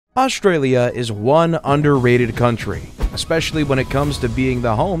Australia is one underrated country, especially when it comes to being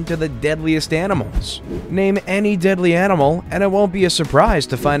the home to the deadliest animals. Name any deadly animal and it won't be a surprise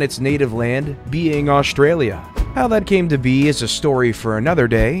to find its native land being Australia. How that came to be is a story for another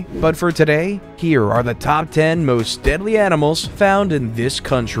day, but for today, here are the top 10 most deadly animals found in this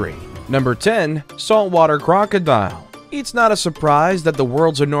country. Number 10. Saltwater crocodile. It's not a surprise that the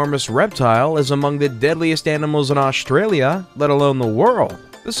world's enormous reptile is among the deadliest animals in Australia, let alone the world.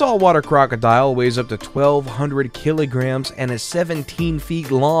 The saltwater crocodile weighs up to 1,200 kilograms and is 17 feet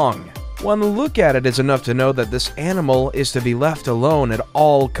long. One look at it is enough to know that this animal is to be left alone at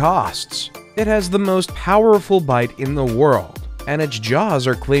all costs. It has the most powerful bite in the world, and its jaws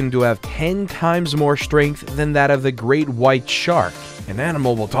are claimed to have 10 times more strength than that of the great white shark, an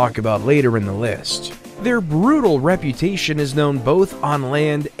animal we'll talk about later in the list. Their brutal reputation is known both on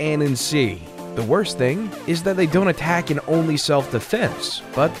land and in sea. The worst thing is that they don't attack in only self-defense,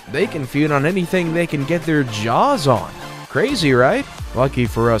 but they can feed on anything they can get their jaws on. Crazy, right? Lucky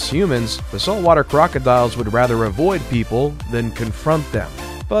for us humans, the saltwater crocodiles would rather avoid people than confront them.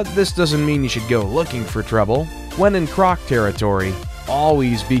 But this doesn't mean you should go looking for trouble. When in croc territory,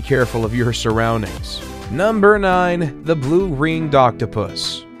 always be careful of your surroundings. Number 9. The blue-ringed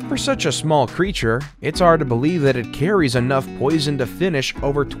octopus. For such a small creature, it's hard to believe that it carries enough poison to finish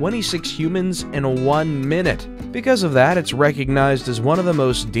over 26 humans in 1 minute. Because of that, it's recognized as one of the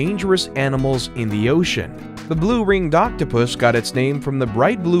most dangerous animals in the ocean. The blue-ringed octopus got its name from the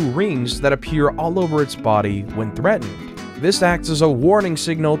bright blue rings that appear all over its body when threatened. This acts as a warning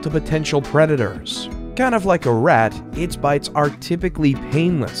signal to potential predators. Kind of like a rat, its bites are typically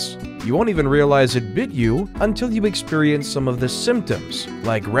painless. You won't even realize it bit you until you experience some of the symptoms,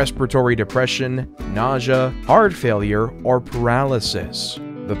 like respiratory depression, nausea, heart failure, or paralysis.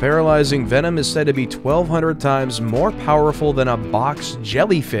 The paralyzing venom is said to be 1,200 times more powerful than a box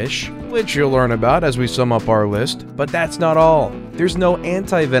jellyfish, which you'll learn about as we sum up our list, but that's not all. There's no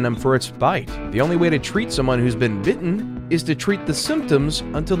anti-venom for its bite. The only way to treat someone who's been bitten is to treat the symptoms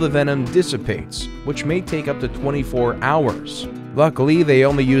until the venom dissipates, which may take up to 24 hours. Luckily, they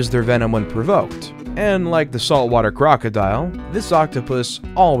only use their venom when provoked. And like the saltwater crocodile, this octopus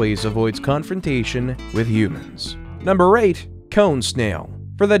always avoids confrontation with humans. Number 8. Cone snail.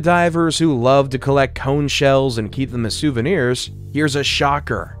 For the divers who love to collect cone shells and keep them as souvenirs, here's a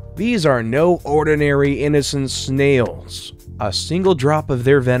shocker. These are no ordinary innocent snails. A single drop of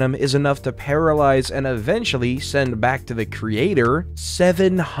their venom is enough to paralyze and eventually send back to the creator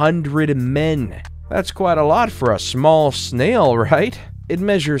 700 men. That's quite a lot for a small snail, right? It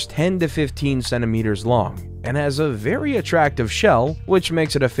measures 10 to 15 centimeters long and has a very attractive shell, which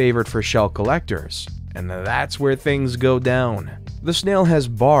makes it a favorite for shell collectors. And that's where things go down. The snail has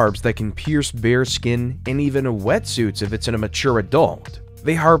barbs that can pierce bare skin and even wetsuits if it's a mature adult.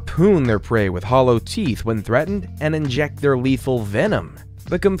 They harpoon their prey with hollow teeth when threatened and inject their lethal venom.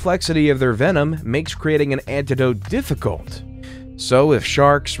 The complexity of their venom makes creating an antidote difficult. So if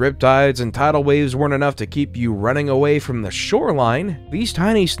sharks, riptides, and tidal waves weren't enough to keep you running away from the shoreline, these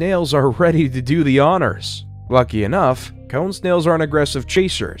tiny snails are ready to do the honors. Lucky enough, cone snails aren't aggressive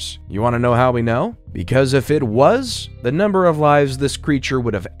chasers. You want to know how we know? Because if it was, the number of lives this creature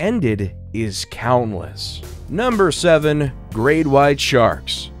would have ended is countless. Number 7. Great white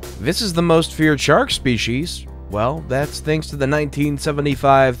sharks. This is the most feared shark species. Well, that's thanks to the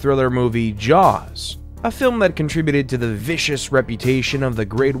 1975 thriller movie Jaws, a film that contributed to the vicious reputation of the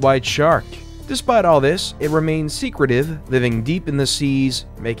great white shark. Despite all this, it remains secretive, living deep in the seas,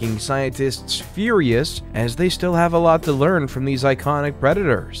 making scientists furious as they still have a lot to learn from these iconic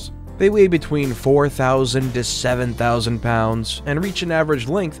predators. They weigh between 4,000 to 7,000 pounds and reach an average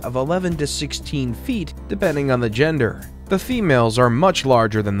length of 11 to 16 feet depending on the gender. The females are much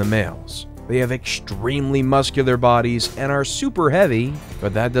larger than the males. They have extremely muscular bodies and are super heavy,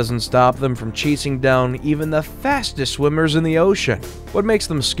 but that doesn't stop them from chasing down even the fastest swimmers in the ocean. What makes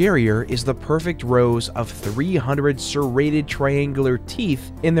them scarier is the perfect rows of 300 serrated triangular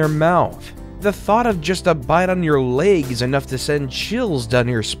teeth in their mouth. The thought of just a bite on your leg is enough to send chills down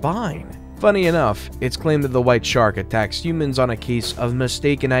your spine. Funny enough, it's claimed that the white shark attacks humans on a case of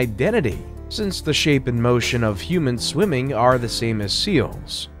mistaken identity, since the shape and motion of humans swimming are the same as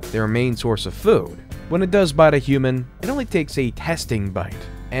seals, their main source of food. When it does bite a human, it only takes a testing bite,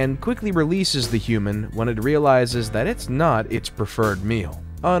 and quickly releases the human when it realizes that it's not its preferred meal.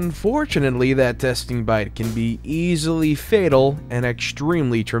 Unfortunately, that testing bite can be easily fatal and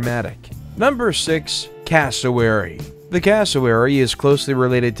extremely traumatic. Number 6. Cassowary. The cassowary is closely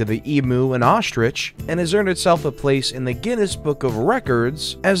related to the emu and ostrich and has earned itself a place in the Guinness Book of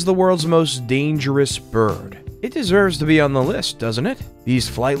Records as the world's most dangerous bird. It deserves to be on the list, doesn't it? These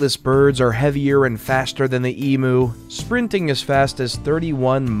flightless birds are heavier and faster than the emu, sprinting as fast as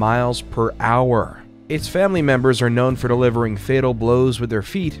 31 miles per hour. Its family members are known for delivering fatal blows with their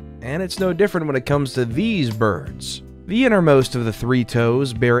feet, and it's no different when it comes to these birds. The innermost of the 3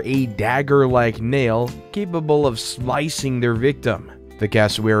 toes bear a dagger-like nail capable of slicing their victim. The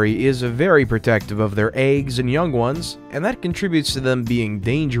cassowary is very protective of their eggs and young ones, and that contributes to them being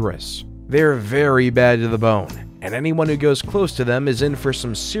dangerous. They're very bad to the bone, and anyone who goes close to them is in for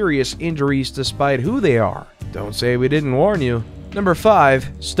some serious injuries despite who they are. Don't say we didn't warn you. Number 5.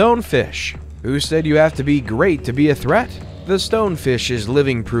 Stonefish. Who said you have to be great to be a threat? The stonefish is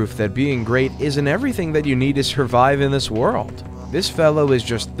living proof that being great isn't everything that you need to survive in this world. This fellow is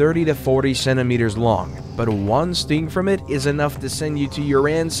just 30 to 40 centimeters long, but one sting from it is enough to send you to your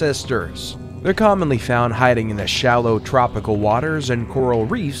ancestors. They're commonly found hiding in the shallow tropical waters and coral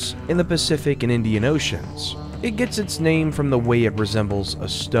reefs in the Pacific and Indian Oceans. It gets its name from the way it resembles a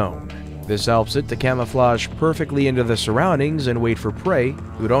stone. This helps it to camouflage perfectly into the surroundings and wait for prey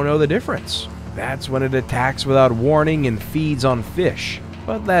who don't know the difference. That's when it attacks without warning and feeds on fish,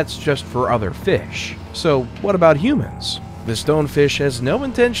 but that's just for other fish. So what about humans? The stonefish has no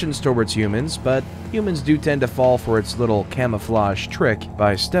intentions towards humans, but humans do tend to fall for its little camouflage trick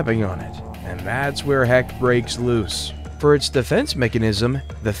by stepping on it. And that's where heck breaks loose. For its defense mechanism,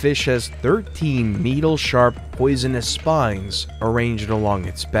 the fish has 13 needle-sharp poisonous spines arranged along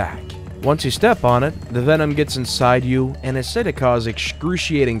its back. Once you step on it, the venom gets inside you and is said to cause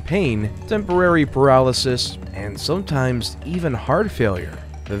excruciating pain, temporary paralysis, and sometimes even heart failure.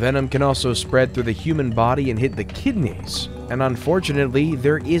 The venom can also spread through the human body and hit the kidneys, and unfortunately,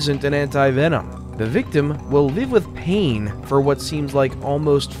 there isn't an anti-venom. The victim will live with pain for what seems like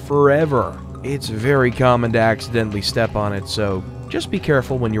almost forever. It's very common to accidentally step on it, so just be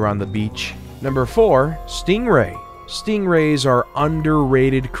careful when you're on the beach. Number 4. Stingray. Stingrays are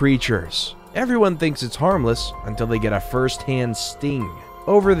underrated creatures. Everyone thinks it's harmless until they get a first-hand sting.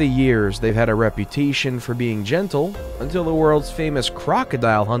 Over the years, they've had a reputation for being gentle until the world's famous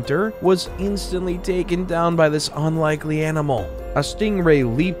crocodile hunter was instantly taken down by this unlikely animal. A stingray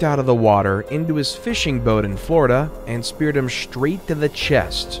leaped out of the water into his fishing boat in Florida and speared him straight to the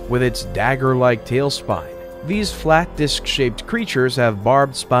chest with its dagger-like tail spine. These flat disc-shaped creatures have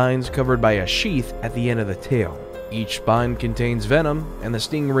barbed spines covered by a sheath at the end of the tail. Each spine contains venom, and the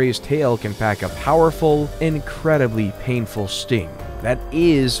stingray's tail can pack a powerful, incredibly painful sting that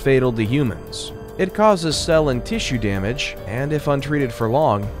is fatal to humans. It causes cell and tissue damage, and if untreated for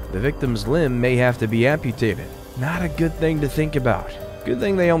long, the victim's limb may have to be amputated. Not a good thing to think about. Good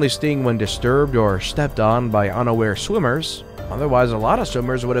thing they only sting when disturbed or stepped on by unaware swimmers. Otherwise, a lot of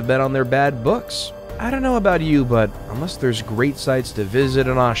swimmers would have been on their bad books. I don't know about you, but unless there's great sites to visit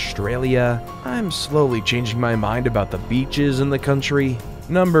in Australia, I'm slowly changing my mind about the beaches in the country.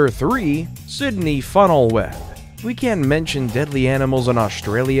 Number 3. Sydney funnel web. We can't mention deadly animals in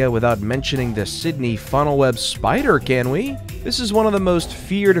Australia without mentioning the Sydney funnel web spider, can we? This is one of the most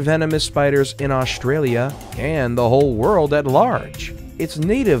feared venomous spiders in Australia and the whole world at large. It's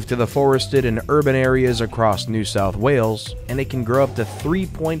native to the forested and urban areas across New South Wales, and it can grow up to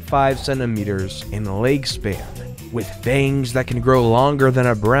 3.5 centimeters in leg span. With fangs that can grow longer than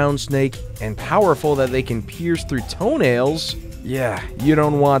a brown snake and powerful that they can pierce through toenails, yeah, you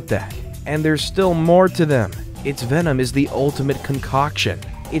don't want that. And there's still more to them. Its venom is the ultimate concoction.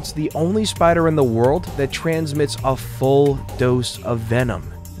 It's the only spider in the world that transmits a full dose of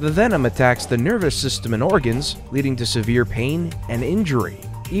venom. The venom attacks the nervous system and organs, leading to severe pain and injury.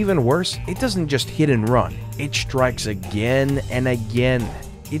 Even worse, it doesn't just hit and run. It strikes again and again.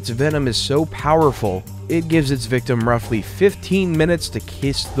 Its venom is so powerful, it gives its victim roughly 15 minutes to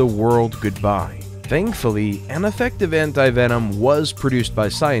kiss the world goodbye. Thankfully, an effective anti-venom was produced by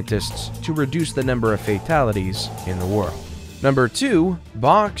scientists to reduce the number of fatalities in the world. Number 2.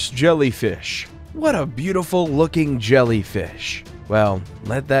 Box jellyfish. What a beautiful looking jellyfish. Well,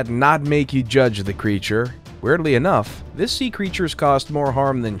 let that not make you judge the creature. Weirdly enough, this sea creature's caused more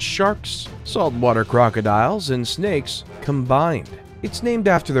harm than sharks, saltwater crocodiles, and snakes combined. It's named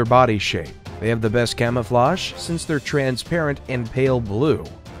after their body shape. They have the best camouflage since they're transparent and pale blue,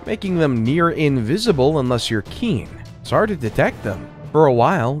 making them near invisible unless you're keen. It's hard to detect them. For a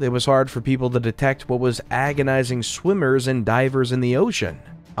while, it was hard for people to detect what was agonizing swimmers and divers in the ocean.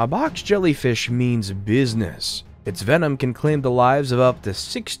 A box jellyfish means business. Its venom can claim the lives of up to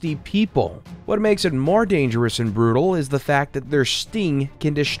 60 people. What makes it more dangerous and brutal is the fact that their sting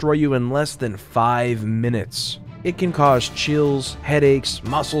can destroy you in less than 5 minutes. It can cause chills, headaches,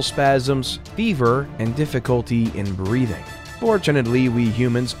 muscle spasms, fever, and difficulty in breathing. Fortunately, we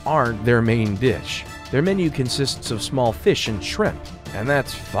humans aren't their main dish. Their menu consists of small fish and shrimp, and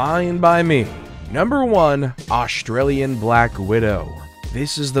that's fine by me. Number 1. Australian Black Widow.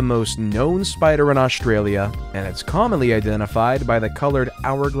 This is the most known spider in Australia, and it's commonly identified by the colored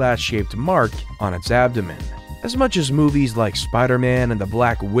hourglass-shaped mark on its abdomen. As much as movies like Spider-Man and the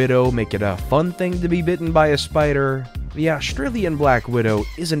Black Widow make it a fun thing to be bitten by a spider, the Australian Black Widow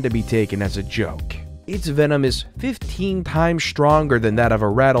isn't to be taken as a joke. Its venom is 15 times stronger than that of a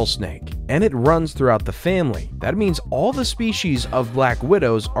rattlesnake, and it runs throughout the family. That means all the species of Black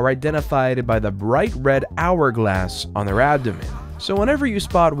Widows are identified by the bright red hourglass on their abdomen. So whenever you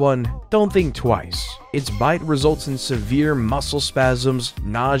spot one, don't think twice. Its bite results in severe muscle spasms,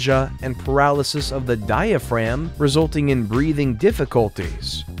 nausea, and paralysis of the diaphragm, resulting in breathing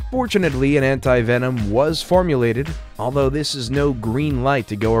difficulties. Fortunately, an anti-venom was formulated, although this is no green light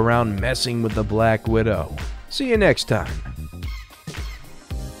to go around messing with the Black Widow. See you next time.